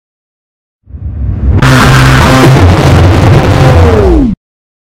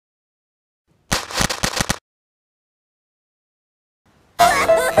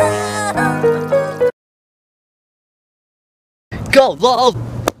Go, lol!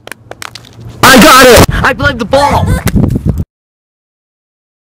 I got it! I blame the ball!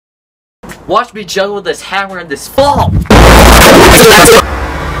 Watch me juggle this hammer and this ball!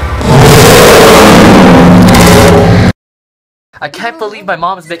 I can't believe my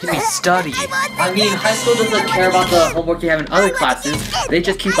mom is making me study. I mean, high school doesn't care about the homework you have in other classes. They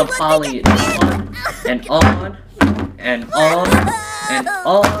just keep on piling it on, and on, and on, and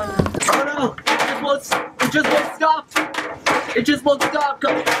on. Oh no! It just won't stop! It just won't stop!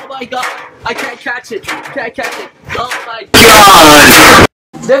 Oh my god! I can't catch it! Can't catch it! Oh my god!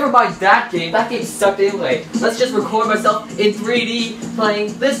 Never mind that game. That game sucked anyway. Let's just record myself in 3D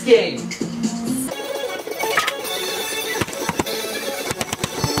playing this game.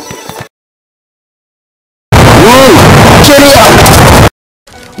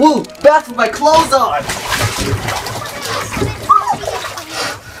 Woo! Back with my clothes on!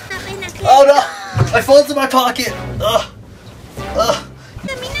 Oh no! My phone's in my pocket!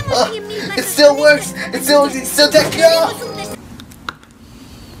 It still works! It still takes me off!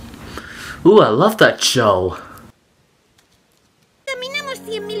 Ooh, I love that show! Caminamos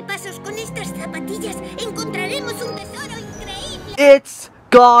 100,000 pasos con estas zapatillas. Encontraremos un tesoro increíble. It's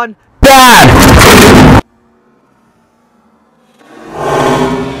gone bad!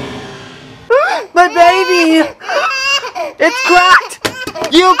 My baby! It's cracked!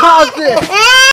 You caused this!